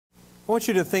I want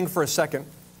you to think for a second.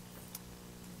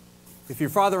 If your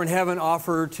Father in heaven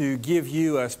offered to give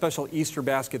you a special Easter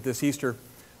basket this Easter,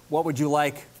 what would you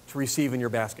like to receive in your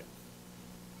basket?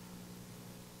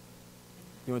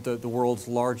 You want the world's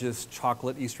largest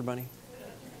chocolate Easter bunny?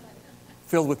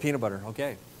 Filled with peanut butter,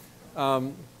 okay.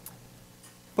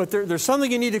 But there's something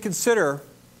you need to consider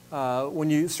when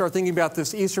you start thinking about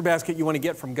this Easter basket you want to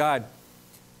get from God.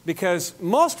 Because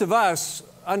most of us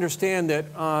understand that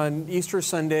on Easter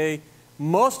Sunday,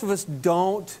 most of us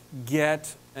don't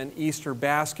get an Easter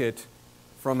basket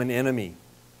from an enemy.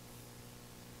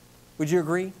 Would you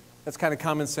agree? That's kind of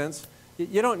common sense.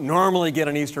 You don't normally get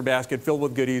an Easter basket filled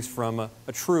with goodies from a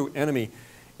true enemy.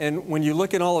 And when you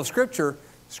look in all of Scripture,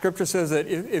 Scripture says that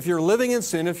if you're living in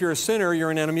sin, if you're a sinner, you're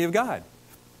an enemy of God.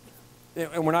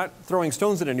 And we're not throwing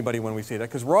stones at anybody when we say that,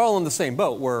 because we're all in the same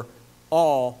boat. We're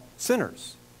all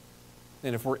sinners.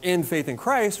 And if we're in faith in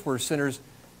Christ, we're sinners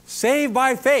saved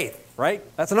by faith, right?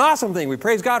 That's an awesome thing. We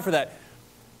praise God for that.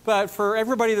 But for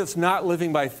everybody that's not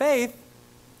living by faith,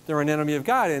 they're an enemy of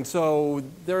God. And so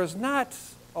there's not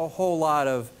a whole lot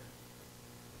of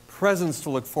presents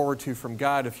to look forward to from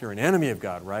God if you're an enemy of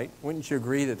God, right? Wouldn't you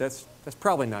agree that that's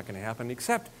probably not going to happen?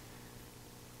 Except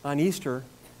on Easter,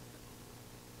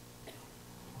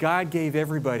 God gave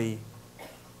everybody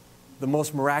the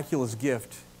most miraculous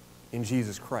gift in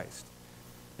Jesus Christ.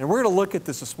 And we're going to look at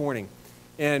this morning.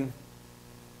 And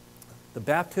the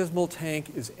baptismal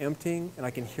tank is emptying, and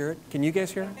I can hear it. Can you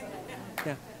guys hear it?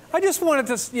 Yeah. I just wanted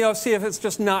to, see if it's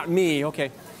just not me. Okay.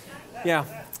 Yeah.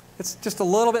 It's just a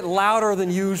little bit louder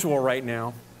than usual right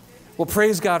now. Well,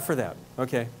 praise God for that.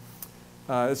 Okay.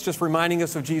 It's just reminding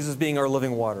us of Jesus being our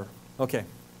living water. Okay.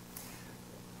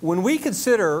 When we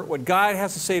consider what God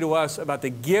has to say to us about the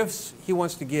gifts He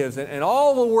wants to give and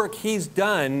all the work He's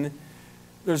done,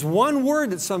 there's one word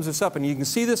that sums this up, and you can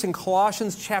see this in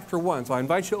Colossians chapter 1. So I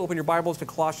invite you to open your Bibles to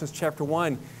Colossians chapter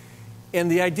 1. And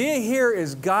the idea here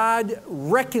is God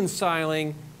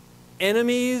reconciling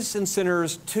enemies and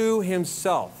sinners to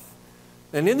Himself.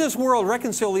 And in this world,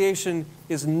 reconciliation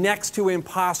is next to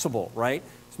impossible, right?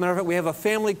 As a matter of fact, we have a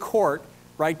family court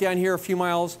right down here a few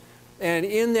miles, and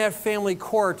in that family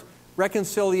court,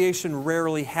 reconciliation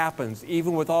rarely happens,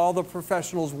 even with all the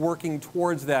professionals working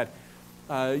towards that.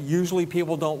 Usually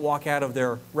people don't walk out of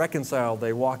there reconciled.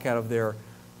 They walk out of there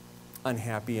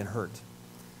unhappy and hurt.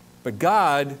 But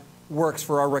God works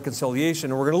for our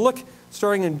reconciliation. And we're going to look,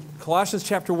 starting in Colossians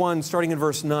chapter 1, starting in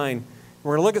verse 9.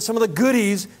 We're going to look at some of the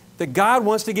goodies that God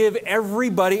wants to give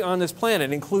everybody on this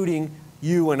planet, including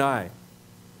you and I.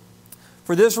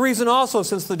 For this reason also,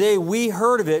 since the day we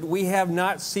heard of it, we have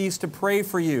not ceased to pray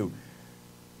for you.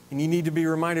 And you need to be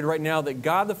reminded right now that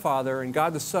God the Father and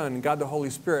God the Son and God the Holy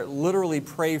Spirit literally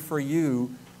pray for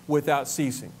you without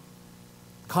ceasing.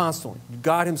 Constantly.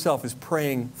 God Himself is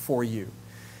praying for you.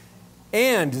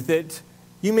 And that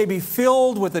you may be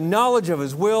filled with the knowledge of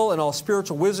His will and all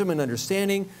spiritual wisdom and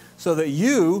understanding, so that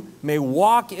you may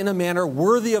walk in a manner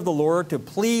worthy of the Lord, to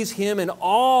please Him in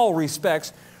all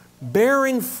respects,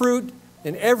 bearing fruit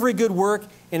in every good work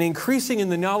and increasing in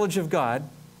the knowledge of God,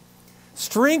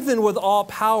 strengthened with all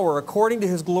power according to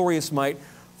His glorious might,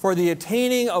 for the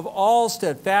attaining of all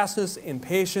steadfastness and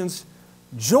patience,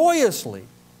 joyously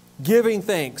giving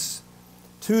thanks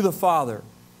to the Father,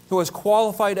 who has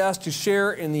qualified us to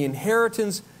share in the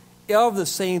inheritance of the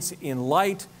saints in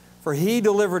light. For He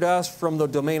delivered us from the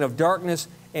domain of darkness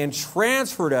and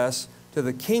transferred us to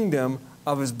the kingdom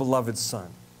of His beloved Son.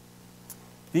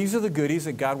 These are the goodies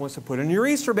that God wants to put in your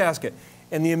Easter basket.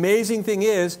 And the amazing thing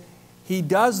is, He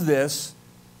does this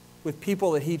with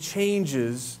people that He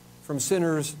changes from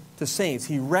sinners to saints.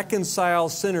 He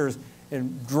reconciles sinners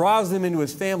and draws them into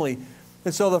His family.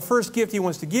 And so the first gift He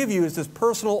wants to give you is this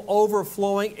personal,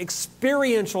 overflowing,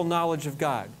 experiential knowledge of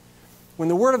God. When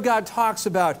the Word of God talks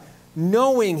about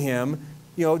knowing Him,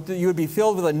 you would be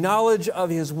filled with a knowledge of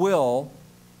His will.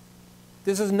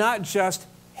 This is not just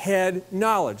head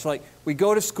knowledge. Like we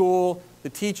go to school, the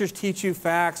teachers teach you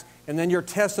facts, and then you're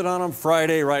tested on them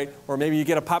Friday, right? Or maybe you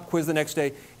get a pop quiz the next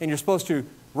day, and you're supposed to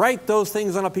write those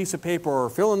things on a piece of paper or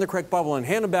fill in the correct bubble and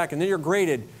hand them back, and then you're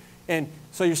graded. And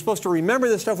so you're supposed to remember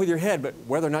this stuff with your head, but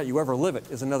whether or not you ever live it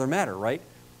is another matter, right?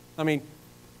 I mean,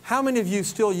 how many of you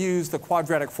still use the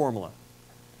quadratic formula?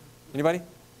 Anybody?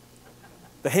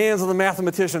 The hands of the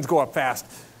mathematicians go up fast.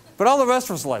 But all the rest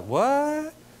of us are like,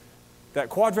 what? That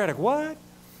quadratic what?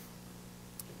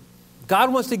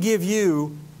 God wants to give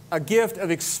you a gift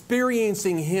of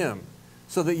experiencing Him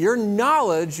so that your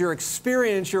knowledge, your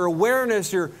experience, your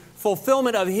awareness, your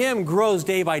fulfillment of Him grows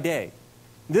day by day.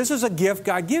 This is a gift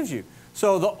God gives you.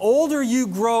 So the older you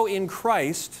grow in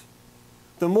Christ,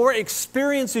 the more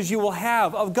experiences you will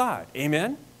have of God.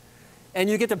 Amen? And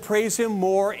you get to praise Him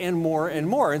more and more and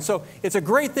more. And so it's a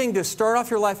great thing to start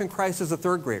off your life in Christ as a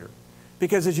third grader.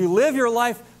 Because as you live your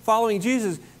life following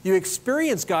Jesus, you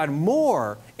experience God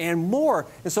more and more.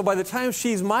 And so by the time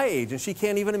she's my age, and she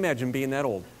can't even imagine being that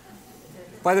old,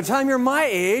 by the time you're my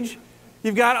age,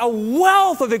 you've got a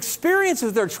wealth of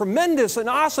experiences that are tremendous and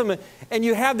awesome. And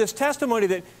you have this testimony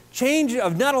that change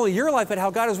of not only your life, but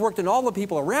how God has worked in all the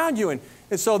people around you. And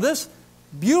so this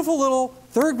beautiful little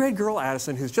third grade girl,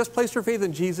 Addison, who's just placed her faith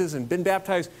in Jesus and been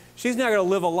baptized, she's now going to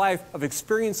live a life of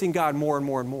experiencing God more and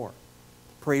more and more.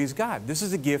 Praise God. This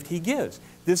is a gift He gives.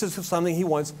 This is something He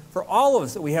wants for all of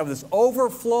us, that we have this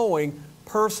overflowing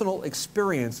personal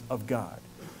experience of God.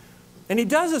 And He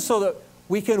does it so that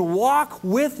we can walk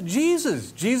with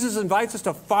Jesus. Jesus invites us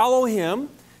to follow Him,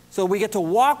 so we get to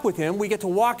walk with Him. We get to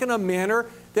walk in a manner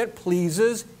that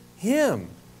pleases Him,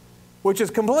 which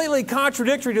is completely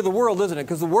contradictory to the world, isn't it?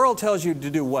 Because the world tells you to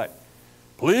do what?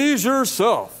 Please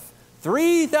yourself.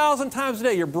 3,000 times a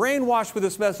day, you're brainwashed with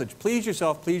this message. Please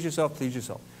yourself, please yourself, please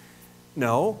yourself.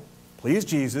 No, please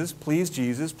Jesus, please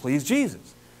Jesus, please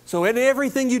Jesus. So in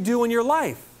everything you do in your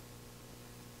life,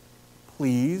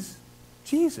 please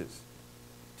Jesus.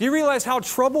 Do you realize how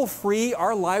trouble-free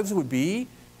our lives would be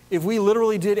if we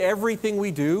literally did everything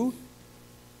we do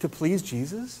to please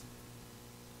Jesus?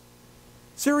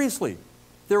 Seriously,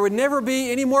 there would never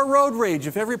be any more road rage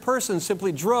if every person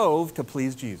simply drove to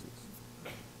please Jesus.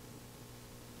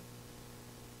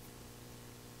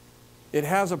 It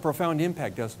has a profound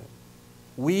impact, doesn't it?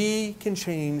 We can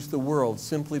change the world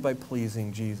simply by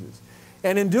pleasing Jesus.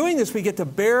 And in doing this, we get to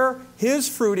bear His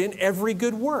fruit in every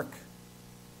good work.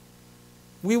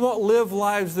 We won't live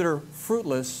lives that are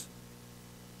fruitless.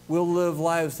 We'll live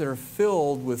lives that are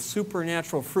filled with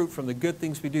supernatural fruit from the good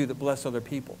things we do that bless other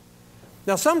people.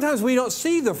 Now, sometimes we don't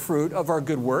see the fruit of our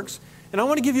good works, and I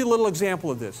want to give you a little example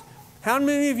of this. How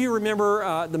many of you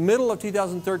remember the middle of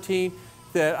 2013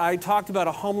 that I talked about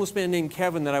a homeless man named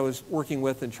Kevin that I was working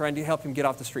with and trying to help him get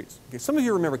off the streets? Okay, some of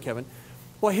you remember Kevin.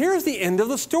 Well, here's the end of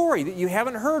the story that you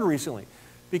haven't heard recently.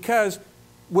 Because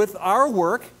with our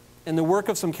work and the work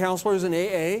of some counselors in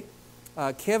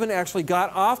AA, Kevin actually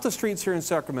got off the streets here in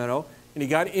Sacramento, and he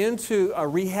got into a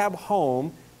rehab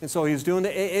home. And so he was doing the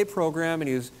AA program, and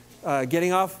he was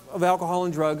getting off of alcohol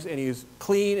and drugs, and he was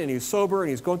clean, and he was sober, and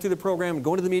he was going through the program and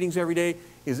going to the meetings every day.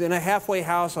 He was in a halfway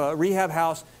house, a rehab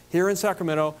house here in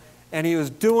Sacramento, and he was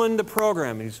doing the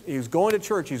program. He was going to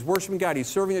church. He was worshiping God. He was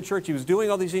serving the church. He was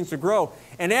doing all these things to grow.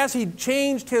 And as he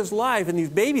changed his life in these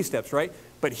baby steps, right,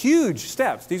 but huge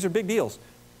steps, these are big deals,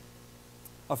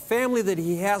 a family that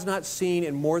he has not seen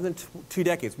in more than 2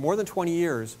 decades, more than 20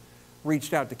 years,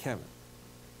 reached out to Kevin.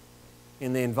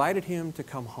 And they invited him to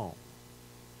come home,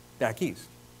 back east.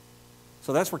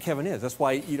 So that's where Kevin is. That's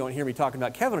why you don't hear me talking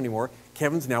about Kevin anymore.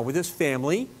 Kevin's now with his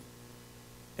family,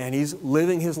 and he's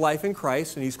living his life in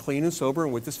Christ, and he's clean and sober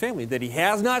and with his family that he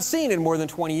has not seen in more than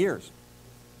 20 years.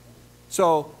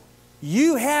 So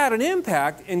you had an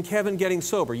impact in Kevin getting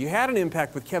sober. You had an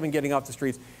impact with Kevin getting off the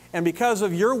streets. And because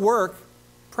of your work,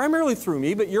 primarily through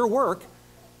me, but your work,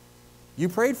 you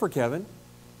prayed for Kevin.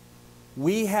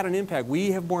 We had an impact.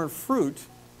 We have borne fruit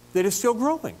that is still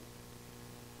growing.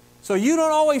 So you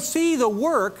don't always see the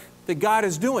work that God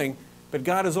is doing, but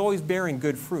God is always bearing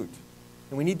good fruit.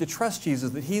 And we need to trust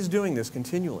Jesus that He's doing this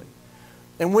continually.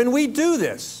 And when we do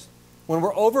this, when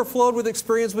we're overflowed with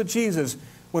experience with Jesus,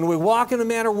 when we walk in a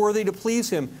manner worthy to please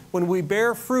Him, when we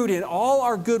bear fruit in all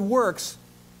our good works,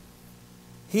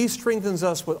 He strengthens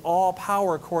us with all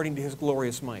power according to His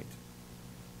glorious might.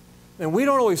 And we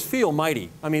don't always feel mighty.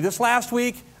 I mean, this last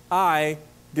week, I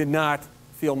did not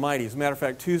feel mighty. As a matter of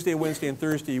fact, Tuesday, Wednesday, and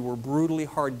Thursday were brutally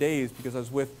hard days because I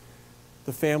was with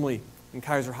the family in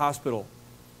Kaiser Hospital.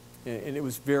 And it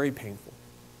was very painful,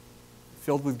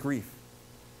 filled with grief.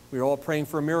 We were all praying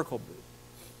for a miracle. But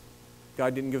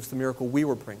God didn't give us the miracle we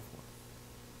were praying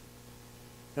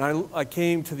for. And I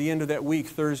came to the end of that week,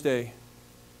 Thursday,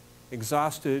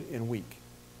 exhausted and weak.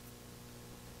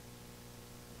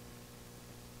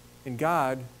 And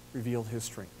God revealed His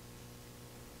strength.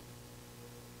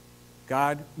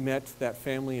 God met that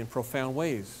family in profound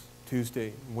ways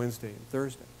Tuesday, Wednesday, and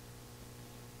Thursday.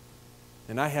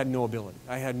 And I had no ability.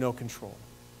 I had no control.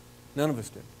 None of us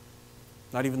did.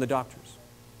 Not even the doctors.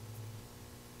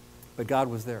 But God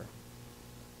was there.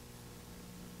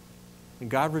 And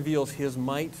God reveals His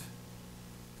might,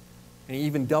 and He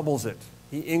even doubles it.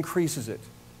 He increases it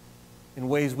in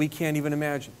ways we can't even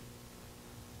imagine.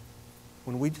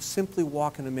 When we just simply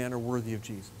walk in a manner worthy of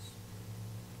Jesus.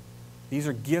 These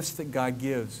are gifts that God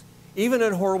gives. Even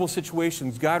in horrible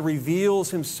situations, God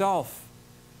reveals Himself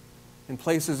in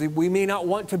places that we may not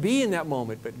want to be in that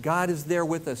moment, but God is there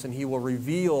with us, and He will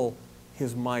reveal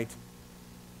His might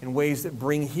in ways that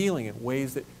bring healing, in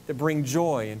ways that bring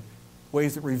joy, in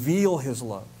ways that reveal His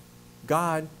love.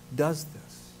 God does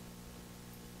this.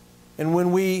 And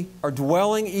when we are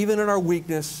dwelling even in our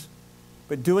weakness,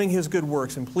 but doing His good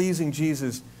works and pleasing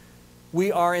Jesus,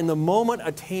 we are in the moment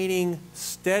attaining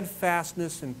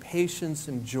steadfastness and patience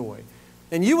and joy.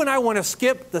 And you and I want to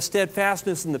skip the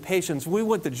steadfastness and the patience. We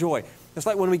want the joy. It's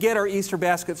like when we get our Easter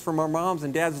baskets from our moms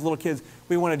and dads as little kids,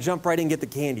 we want to jump right in and get the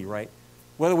candy, right?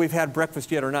 Whether we've had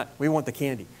breakfast yet or not, we want the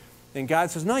candy. And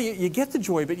God says, no, you get the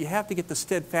joy, but you have to get the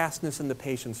steadfastness and the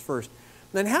patience first.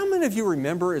 Then how many of you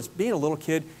remember as being a little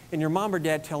kid and your mom or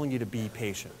dad telling you to be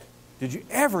patient? Did you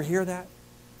ever hear that?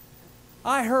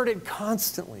 I heard it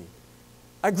constantly.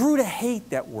 I grew to hate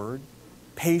that word,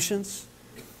 patience.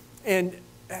 And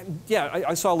yeah,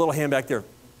 I saw a little hand back there,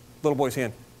 little boy's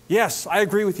hand. Yes, I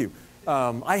agree with you.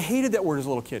 I hated that word as a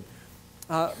little kid.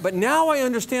 But now I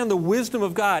understand the wisdom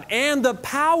of God and the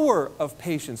power of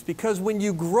patience, because when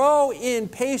you grow in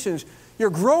patience, you're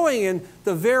growing in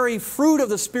the very fruit of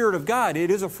the Spirit of God.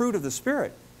 It is a fruit of the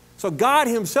Spirit. So God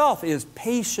Himself is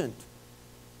patient.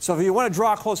 So if you want to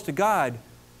draw close to God,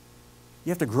 you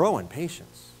have to grow in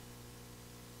patience.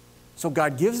 So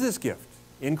God gives this gift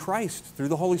in Christ through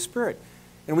the Holy Spirit.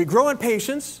 And we grow in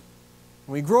patience,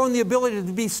 and we grow in the ability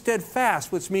to be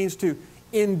steadfast, which means to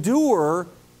endure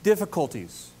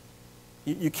difficulties.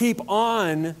 You keep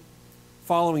on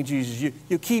following Jesus.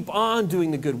 You keep on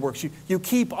doing the good works. You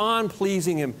keep on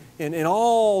pleasing Him in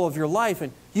all of your life.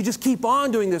 And you just keep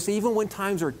on doing this even when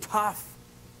times are tough.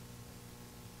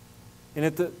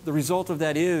 And the result of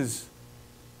that is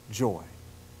joy.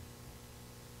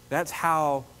 That's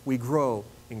how we grow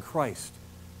in Christ.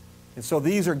 And so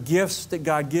these are gifts that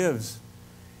God gives.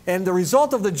 And the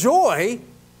result of the joy,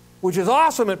 which is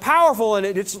awesome and powerful, and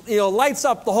it lights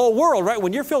up the whole world, right?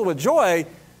 When you're filled with joy,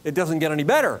 it doesn't get any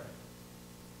better.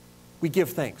 We give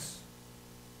thanks.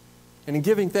 And in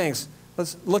giving thanks,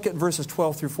 let's look at verses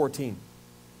 12 through 14.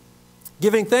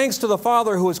 Giving thanks to the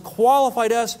Father who has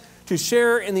qualified us to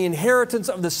share in the inheritance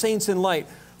of the saints in light.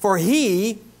 For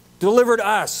He delivered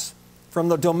us from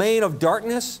the domain of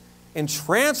darkness and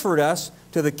transferred us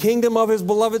to the kingdom of His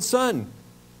beloved Son,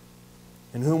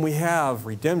 in whom we have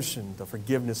redemption, the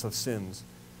forgiveness of sins.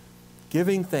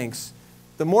 Giving thanks.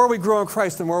 The more we grow in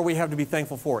Christ, the more we have to be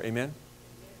thankful for. Amen?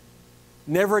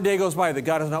 Never a day goes by that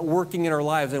God is not working in our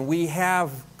lives, and we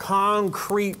have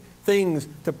concrete things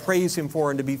to praise Him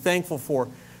for and to be thankful for.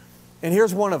 And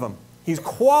here's one of them. He's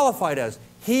qualified us.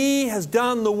 He has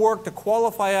done the work to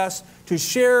qualify us to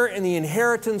share in the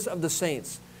inheritance of the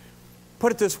saints.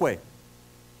 Put it this way.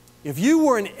 If you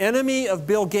were an enemy of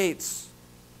Bill Gates,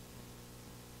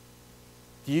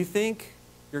 do you think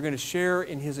you're going to share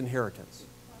in his inheritance?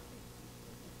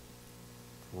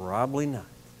 Probably not.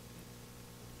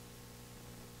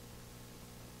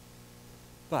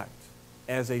 But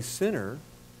as a sinner,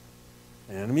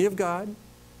 an enemy of God,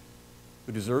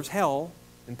 who deserves hell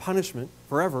and punishment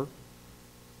forever,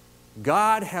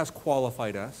 God has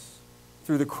qualified us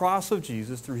through the cross of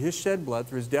Jesus, through His shed blood,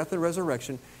 through His death and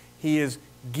resurrection. He has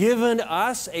given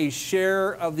us a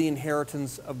share of the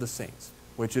inheritance of the saints,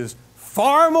 which is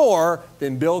far more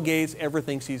than Bill Gates ever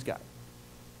thinks he's got.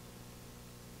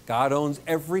 God owns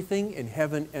everything in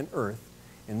heaven and earth,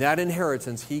 and that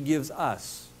inheritance He gives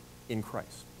us in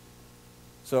Christ.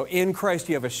 So in Christ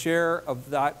you have a share of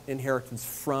that inheritance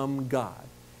from God.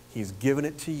 He's given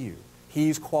it to you.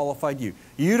 He's qualified you.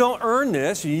 You don't earn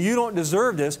this. You don't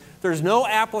deserve this. There's no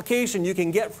application you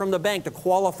can get from the bank to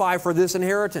qualify for this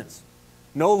inheritance.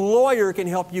 No lawyer can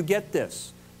help you get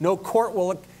this. No court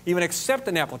will even accept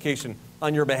an application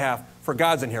on your behalf for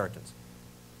God's inheritance.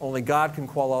 Only God can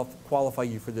qualify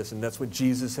you for this, and that's what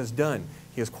Jesus has done.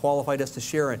 He has qualified us to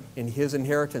share in His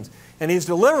inheritance. And He's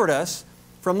delivered us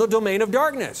from the domain of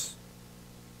darkness.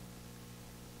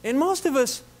 And most of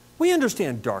us, we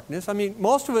understand darkness. I mean,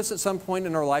 most of us at some point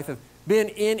in our life have been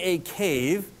in a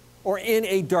cave or in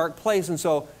a dark place. And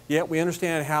so, yeah, we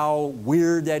understand how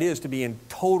weird that is to be in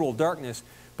total darkness.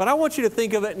 But I want you to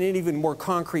think of it in even more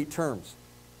concrete terms.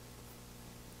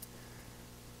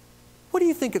 What do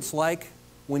you think it's like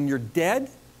when you're dead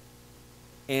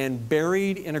and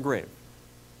buried in a grave?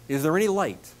 Is there any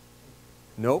light?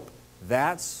 Nope.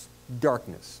 That's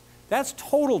darkness. That's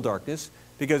total darkness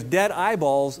because dead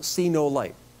eyeballs see no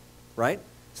light. Right?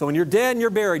 So when you're dead and you're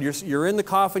buried, you're in the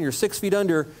coffin, you're 6 feet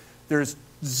under, there's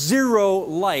zero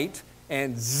light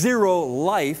and zero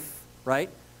life, right?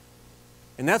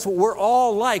 And that's what we're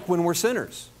all like when we're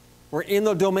sinners. We're in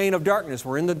the domain of darkness.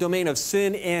 We're in the domain of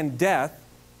sin and death.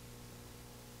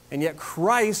 And yet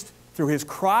Christ through his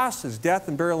cross, his death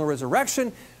and burial and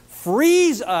resurrection,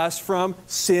 frees us from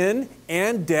sin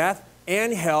and death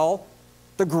and hell,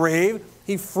 the grave.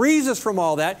 He frees us from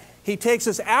all that. He takes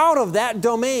us out of that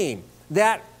domain,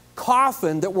 that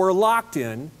coffin that we're locked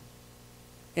in,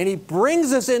 and he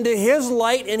brings us into his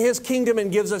light and his kingdom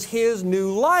and gives us his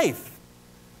new life.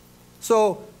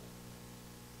 So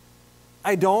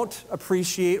I don't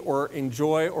appreciate or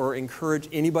enjoy or encourage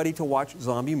anybody to watch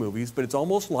zombie movies, but it's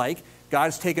almost like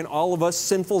God's taken all of us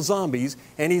sinful zombies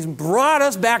and he's brought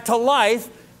us back to life,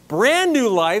 brand new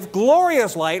life,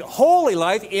 glorious life, holy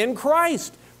life in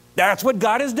Christ. That's what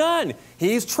God has done.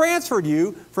 He's transferred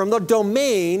you from the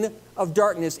domain of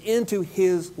darkness into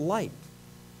his light.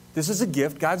 This is a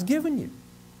gift God's given you.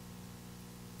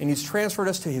 And he's transferred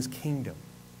us to his kingdom,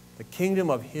 the kingdom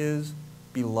of his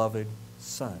beloved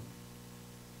Son.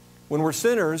 When we're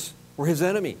sinners, we're his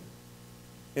enemy.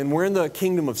 And we're in the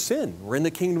kingdom of sin. We're in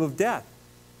the kingdom of death.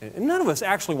 And none of us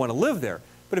actually want to live there.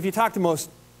 But if you talk to most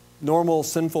normal,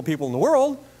 sinful people in the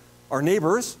world, our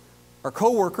neighbors, our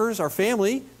co-workers, our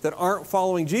family that aren't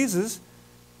following Jesus,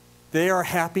 they are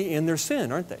happy in their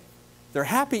sin, aren't they? They're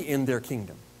happy in their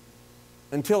kingdom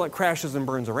until it crashes and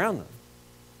burns around them.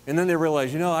 And then they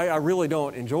realize, I really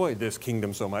don't enjoy this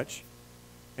kingdom so much.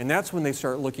 And that's when they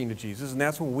start looking to Jesus, and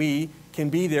that's when we can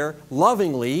be there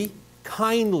lovingly,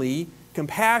 kindly,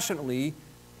 compassionately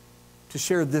to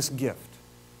share this gift.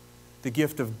 The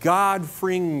gift of God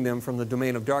freeing them from the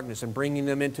domain of darkness and bringing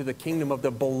them into the kingdom of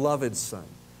the beloved Son,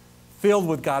 filled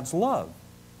with God's love.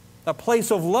 A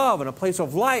place of love and a place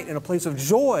of light and a place of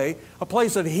joy, a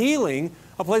place of healing,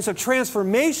 a place of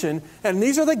transformation. And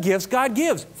these are the gifts God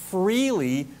gives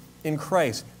freely in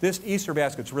Christ. This Easter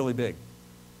basket's really big.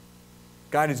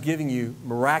 God is giving you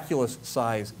miraculous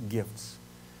size gifts.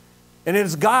 And it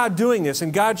is God doing this,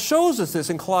 and God shows us this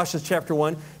in Colossians chapter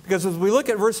 1, because as we look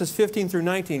at verses 15 through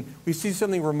 19, we see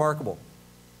something remarkable.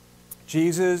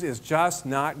 Jesus is just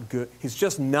not good. He's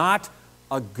just not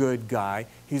a good guy.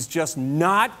 He's just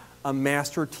not a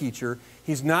master teacher.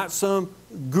 He's not some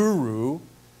guru,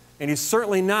 and he's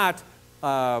certainly not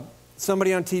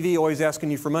somebody on TV always asking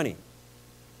you for money.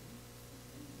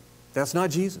 That's not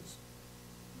Jesus.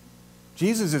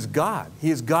 Jesus is God.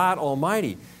 He is God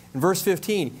Almighty. In verse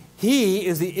 15, he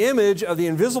is the image of the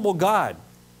invisible God.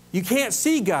 You can't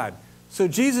see God. So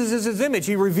Jesus is his image.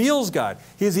 He reveals God.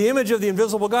 He is the image of the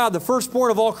invisible God, the firstborn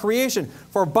of all creation.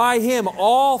 For by him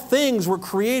all things were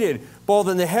created, both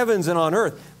in the heavens and on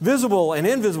earth, visible and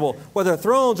invisible, whether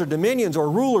thrones or dominions or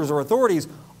rulers or authorities.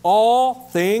 All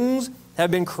things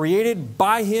have been created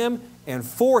by him and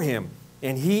for him.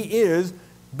 And he is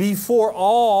before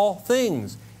all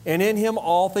things. And in him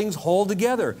all things hold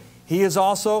together. He is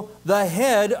also the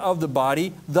head of the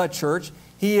body, the church.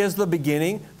 He is the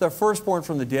beginning, the firstborn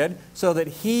from the dead, so that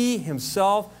he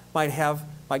himself might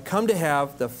come to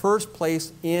have the first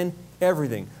place in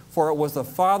everything. For it was the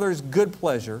Father's good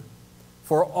pleasure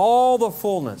for all the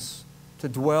fullness to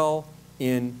dwell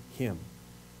in him.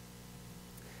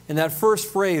 In that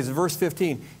first phrase, verse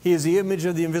 15, he is the image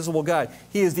of the invisible God.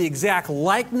 He is the exact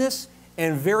likeness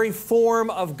and very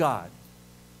form of God.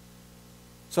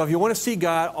 So if you want to see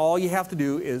God, all you have to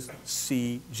do is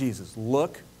see Jesus.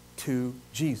 Look to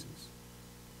Jesus.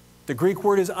 The Greek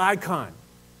word is icon.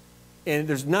 And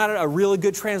there's not a really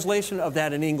good translation of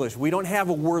that in English. We don't have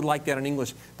a word like that in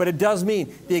English. But it does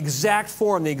mean the exact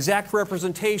form, the exact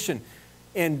representation.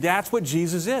 And that's what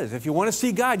Jesus is. If you want to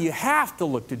see God, you have to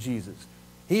look to Jesus.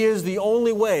 He is the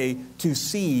only way to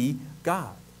see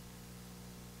God.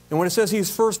 And when it says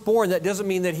he's firstborn, that doesn't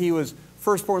mean that he was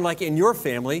firstborn like in your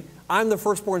family. I'm the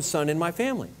firstborn son in my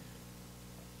family.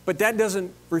 But that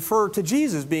doesn't refer to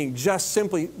Jesus being just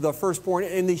simply the firstborn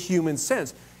in the human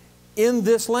sense. In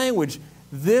this language,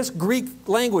 this Greek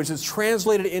language that's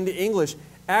translated into English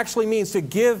actually means to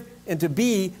give and to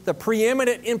be the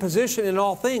preeminent in position in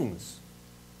all things.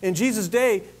 In Jesus'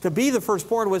 day, to be the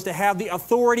firstborn was to have the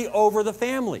authority over the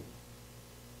family.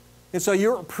 And so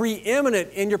you're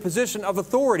preeminent in your position of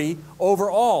authority over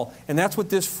all. And that's what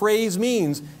this phrase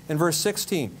means in verse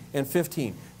 16 and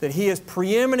 15. That he is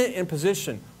preeminent in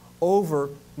position over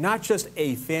not just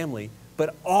a family,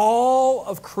 but all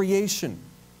of creation.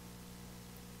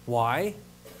 Why?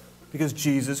 Because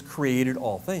Jesus created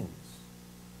all things.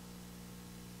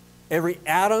 Every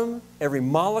atom, every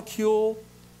molecule,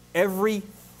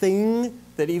 everything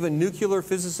that even nuclear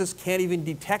physicists can't even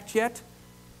detect yet,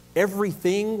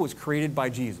 everything was created by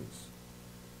Jesus.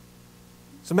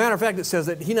 As a matter of fact, it says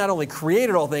that he not only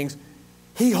created all things,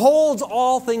 he holds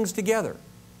all things together.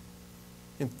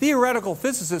 And theoretical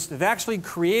physicists have actually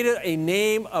created a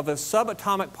name of a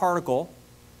subatomic particle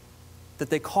that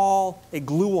they call a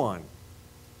gluon.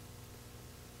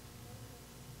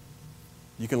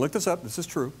 You can look this up. This is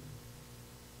true.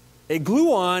 A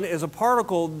gluon is a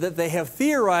particle that they have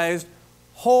theorized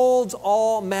holds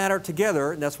all matter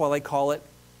together, and that's why they call it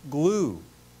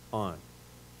gluon.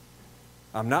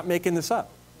 I'm not making this up.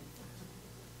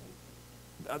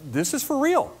 This is for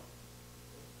real.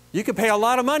 You could pay a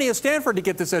lot of money at Stanford to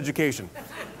get this education.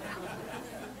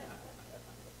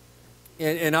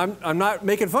 And I'm not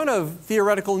making fun of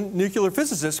theoretical nuclear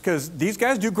physicists, because these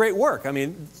guys do great work. I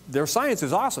mean, their science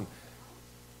is awesome.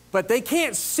 But they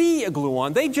can't see a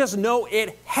gluon. They just know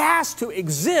it has to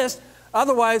exist.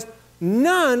 Otherwise,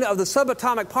 none of the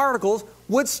subatomic particles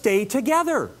would stay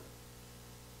together.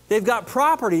 They've got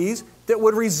properties that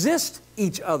would resist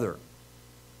each other.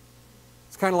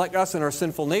 It's kind of like us and our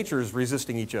sinful natures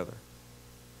resisting each other.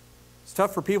 It's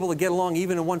tough for people to get along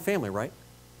even in one family, right?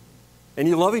 And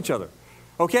you love each other.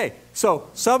 Okay, so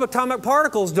subatomic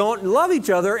particles don't love each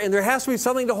other, and there has to be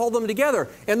something to hold them together.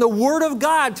 And the Word of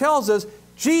God tells us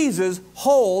Jesus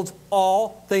holds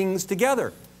all things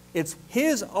together. It's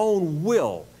His own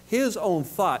will, His own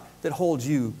thought that holds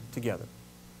you together.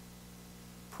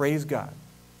 Praise God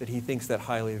that He thinks that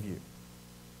highly of you,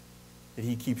 that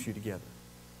He keeps you together.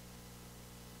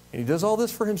 And He does all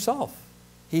this for Himself.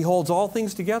 He holds all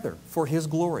things together for His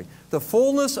glory. The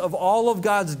fullness of all of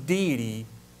God's deity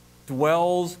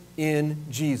dwells in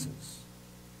Jesus.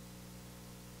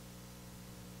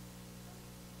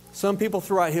 Some people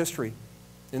throughout history,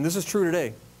 and this is true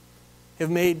today, have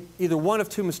made either one of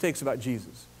two mistakes about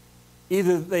Jesus.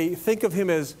 Either they think of Him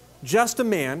as just a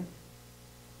man,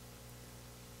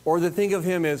 or they think of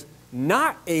Him as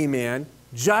not a man,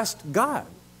 just God,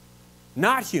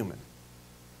 not human.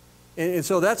 And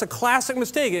so that's a classic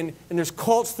mistake, and there's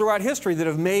cults throughout history that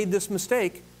have made this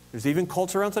mistake. There's even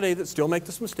cults around today that still make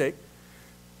this mistake.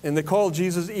 And they call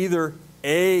Jesus either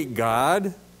a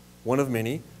God, one of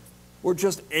many, or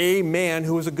just a man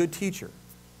who is a good teacher.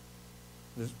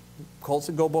 There's cults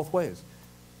that go both ways.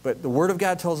 But the Word of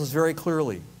God tells us very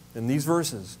clearly in these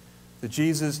verses that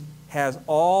Jesus has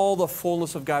all the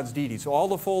fullness of God's deity, so all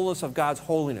the fullness of God's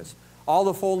holiness, all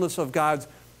the fullness of God's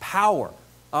power,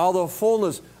 all the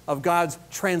fullness of God's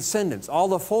transcendence, all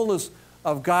the fullness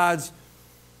of God's,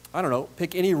 I don't know,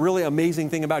 pick any really amazing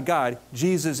thing about God.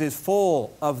 Jesus is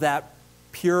full of that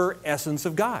pure essence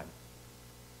of God.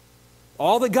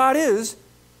 All that God is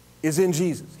in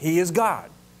Jesus. He is God,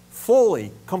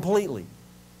 fully, completely.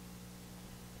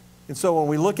 And so when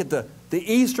we look at the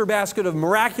Easter basket of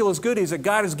miraculous goodies that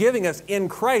God is giving us in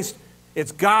Christ,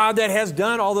 it's God that has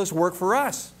done all this work for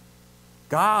us.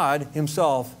 God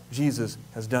Himself, Jesus,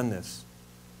 has done this.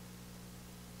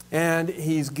 And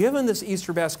He's given this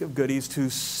Easter basket of goodies to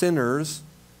sinners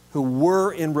who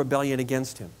were in rebellion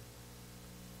against Him.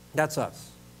 That's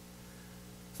us.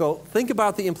 So think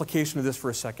about the implication of this for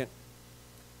a second.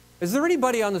 Is there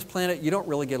anybody on this planet you don't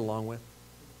really get along with?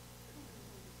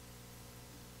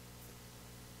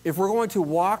 If we're going to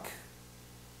walk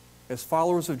as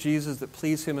followers of Jesus that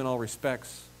please Him in all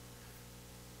respects,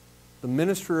 the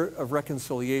ministry of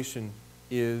reconciliation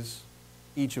is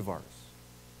each of ours.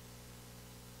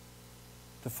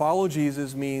 To follow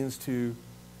Jesus means to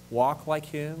walk like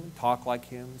Him, talk like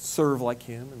Him, serve like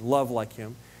Him, and love like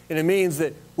Him. And it means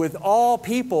that with all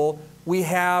people, we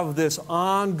have this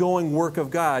ongoing work of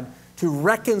God to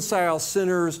reconcile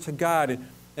sinners to God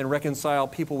and reconcile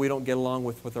people we don't get along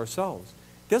with ourselves.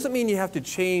 It doesn't mean you have to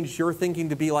change your thinking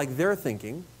to be like their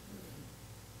thinking,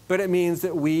 but it means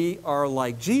that we are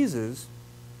like Jesus,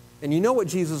 and you know what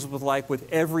Jesus was like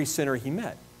with every sinner He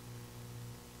met.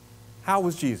 How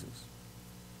was Jesus?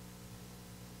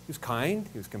 He was kind,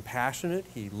 He was compassionate,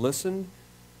 He listened.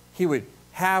 He would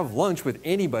have lunch with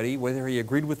anybody, whether He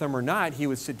agreed with them or not. He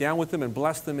would sit down with them and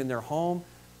bless them in their home.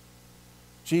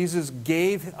 Jesus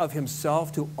gave of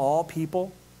Himself to all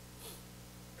people.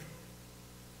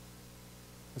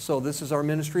 So this is our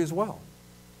ministry as well,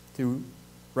 to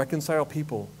reconcile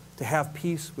people, to have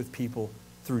peace with people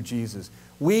through Jesus.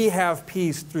 We have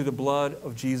peace through the blood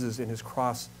of Jesus and His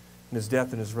cross and His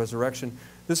death and His resurrection.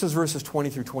 This is verses 20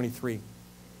 through 23.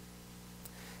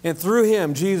 And through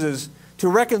Him, Jesus, to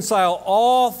reconcile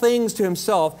all things to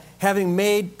Himself, having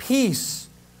made peace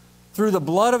through the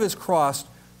blood of His cross,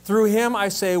 through Him, I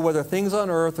say, whether things on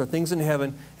earth or things in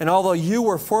heaven, and although you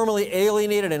were formerly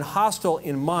alienated and hostile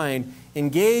in mind,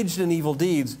 engaged in evil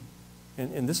deeds,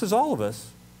 and this is all of us,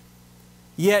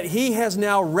 yet He has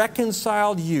now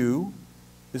reconciled you,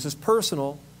 this is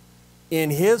personal, in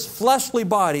His fleshly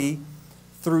body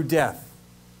through death,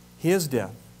 His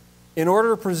death, in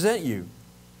order to present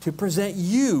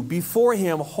you before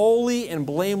Him holy and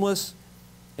blameless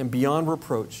and beyond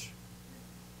reproach.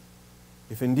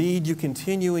 If indeed you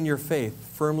continue in your faith,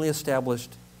 firmly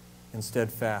established and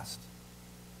steadfast.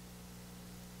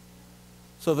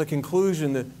 So the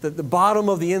conclusion, the bottom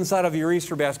of the inside of your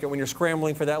Easter basket, when you're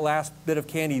scrambling for that last bit of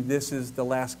candy, this is the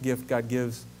last gift God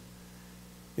gives.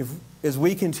 As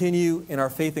we continue in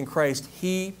our faith in Christ,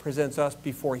 He presents us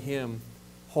before Him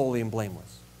holy and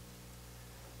blameless.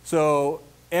 So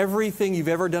everything you've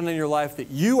ever done in your life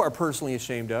that you are personally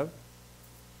ashamed of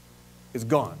is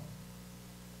gone.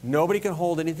 Nobody can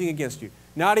hold anything against you.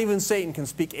 Not even Satan can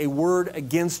speak a word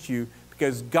against you,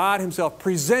 because God Himself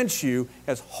presents you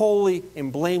as holy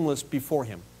and blameless before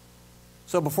Him.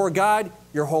 So before God,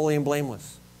 you're holy and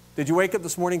blameless. Did you wake up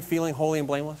this morning feeling holy and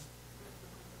blameless?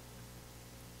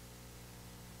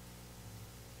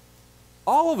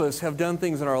 All of us have done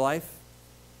things in our life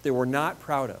that we're not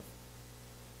proud of.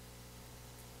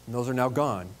 And those are now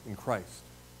gone in Christ.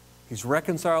 He's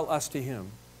reconciled us to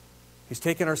Him. He's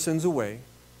taken our sins away.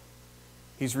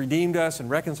 He's redeemed us and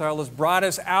reconciled us, brought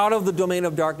us out of the domain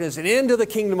of darkness and into the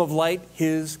kingdom of light,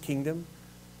 His kingdom,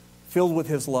 filled with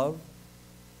His love.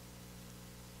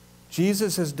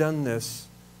 Jesus has done this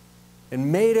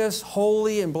and made us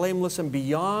holy and blameless and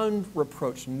beyond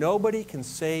reproach. Nobody can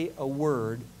say a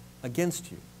word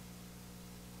against you,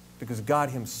 because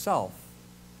God Himself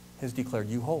has declared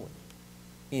you holy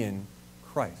in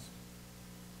Christ.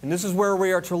 And this is where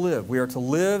we are to live. We are to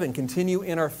live and continue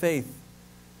in our faith.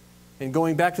 And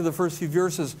going back to the first few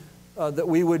verses, that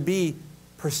we would be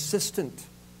persistent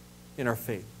in our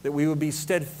faith, that we would be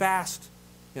steadfast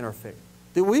in our faith,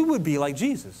 that we would be like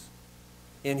Jesus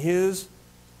in His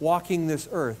walking this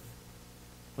earth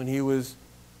when He was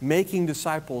making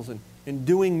disciples and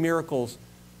doing miracles.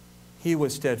 He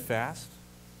was steadfast.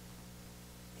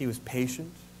 He was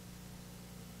patient.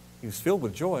 He was filled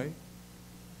with joy,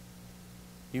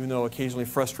 even though occasionally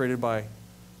frustrated by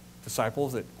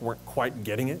disciples that weren't quite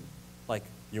getting it, like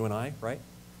you and I, right?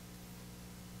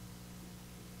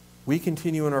 We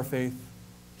continue in our faith.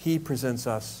 He presents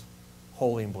us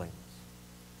holy and blameless.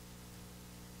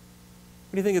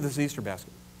 What do you think of this Easter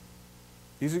basket?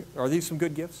 Are these some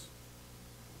good gifts?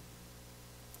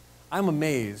 I'm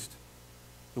amazed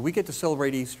that we get to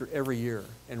celebrate Easter every year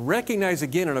and recognize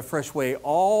again in a fresh way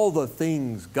all the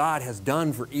things God has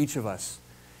done for each of us,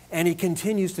 and He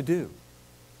continues to do.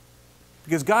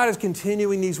 Because God is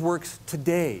continuing these works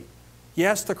today.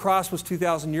 Yes, the cross was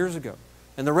 2,000 years ago,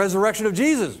 and the resurrection of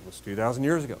Jesus was 2,000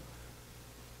 years ago.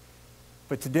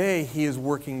 But today, He is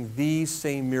working these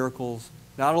same miracles,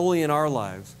 not only in our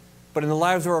lives, but in the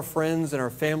lives of our friends and our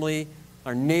family,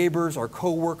 our neighbors, our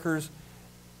co-workers,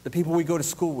 the people we go to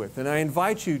school with. And I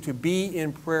invite you to be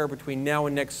in prayer between now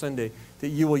and next Sunday, that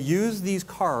you will use these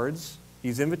cards,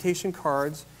 these invitation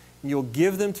cards, and you'll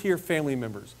give them to your family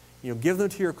members. You'll give them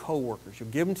to your co-workers. You'll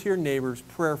give them to your neighbors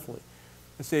prayerfully.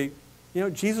 And say, you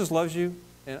know, Jesus loves you,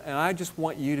 and I just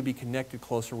want you to be connected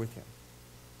closer with Him.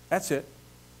 That's it.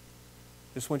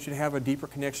 Just want you to have a deeper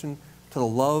connection to the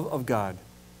love of God.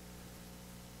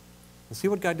 And see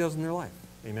what God does in their life.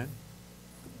 Amen?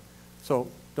 So,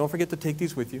 don't forget to take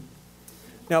these with you.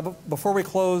 Now, before we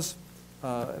close,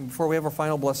 and before we have our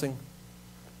final blessing,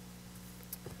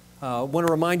 I want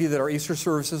to remind you that our Easter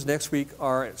services next week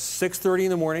are at 6:30 in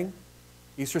the morning,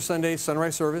 Easter Sunday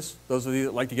sunrise service. Those of you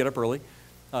that like to get up early,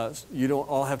 you don't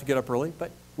all have to get up early,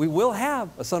 but we will have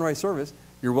a sunrise service.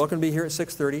 You're welcome to be here at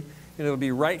 6:30, and it'll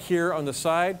be right here on the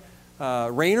side.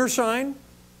 Rain or shine,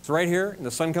 it's right here, and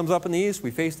the sun comes up in the east.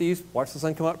 We face the east, watch the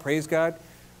sun come up, praise God.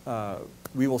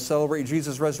 We will celebrate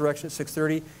Jesus' resurrection at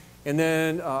 6:30, and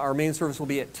then our main service will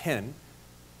be at 10.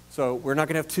 So we're not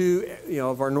going to have two,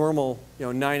 of our normal,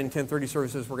 9 and 10:30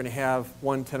 services. We're going to have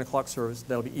one 10 o'clock service.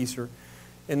 That'll be Easter.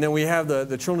 And then we have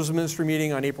the Children's Ministry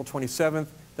meeting on April 27th.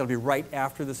 That'll be right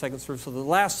after the second service. So the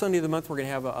last Sunday of the month, we're going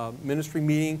to have a ministry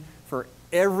meeting for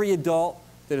every adult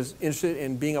that is interested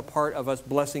in being a part of us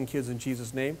blessing kids in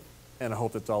Jesus' name. And I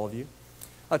hope that's all of you.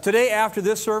 Today, after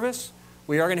this service,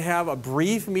 we are going to have a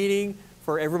brief meeting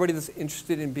for everybody that's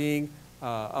interested in being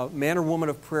a man or woman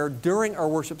of prayer during our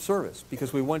worship service,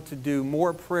 because we want to do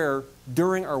more prayer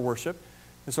during our worship.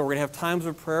 And so we're going to have times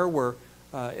of prayer where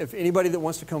if anybody that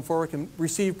wants to come forward can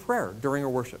receive prayer during our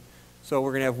worship. So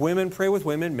we're going to have women pray with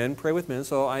women, men pray with men.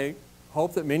 So I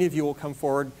hope that many of you will come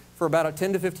forward for about a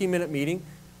 10 to 15-minute meeting,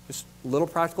 just little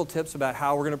practical tips about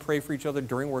how we're going to pray for each other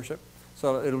during worship.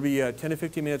 So it'll be 10 to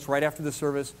 15 minutes right after the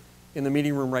service in the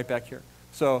meeting room right back here.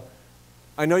 So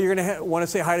I know you're going to want to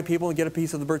say hi to people and get a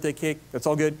piece of the birthday cake. That's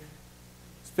all good.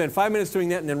 Spend 5 minutes doing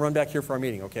that and then run back here for our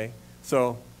meeting, okay?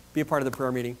 So be a part of the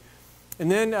prayer meeting.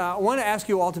 And then I want to ask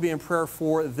you all to be in prayer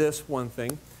for this one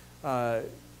thing.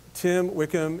 Tim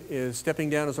Wickham is stepping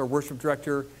down as our worship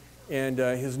director, and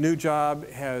his new job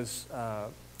has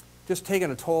just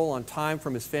taken a toll on time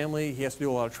from his family. He has to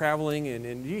do a lot of traveling,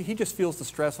 and he just feels the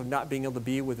stress of not being able to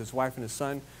be with his wife and his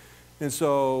son. And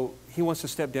so he wants to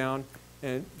step down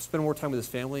and spend more time with his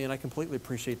family, and I completely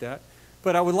appreciate that.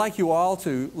 But I would like you all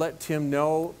to let Tim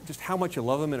know just how much you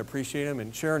love him and appreciate him,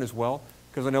 and Sharon as well,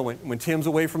 because I know when Tim's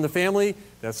away from the family,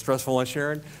 that's stressful on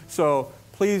Sharon. So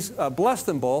please bless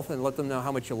them both and let them know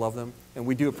how much you love them, and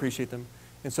we do appreciate them.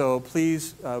 And so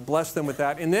please bless them with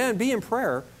that. And then be in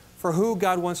prayer for who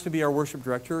God wants to be our worship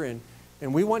director. And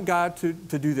we want God to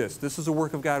do this. This is a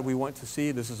work of God we want to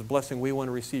see. This is a blessing we want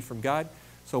to receive from God.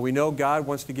 So we know God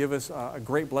wants to give us a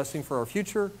great blessing for our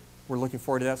future. We're looking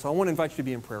forward to that. So I want to invite you to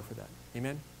be in prayer for that.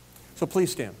 Amen? So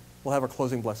please stand. We'll have our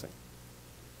closing blessing.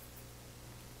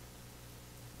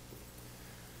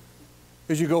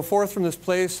 As you go forth from this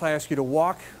place, I ask you to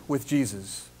walk with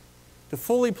Jesus, to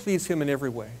fully please him in every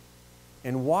way,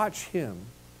 and watch him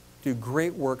do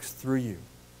great works through you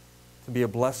to be a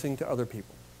blessing to other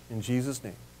people. In Jesus'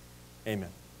 name, amen.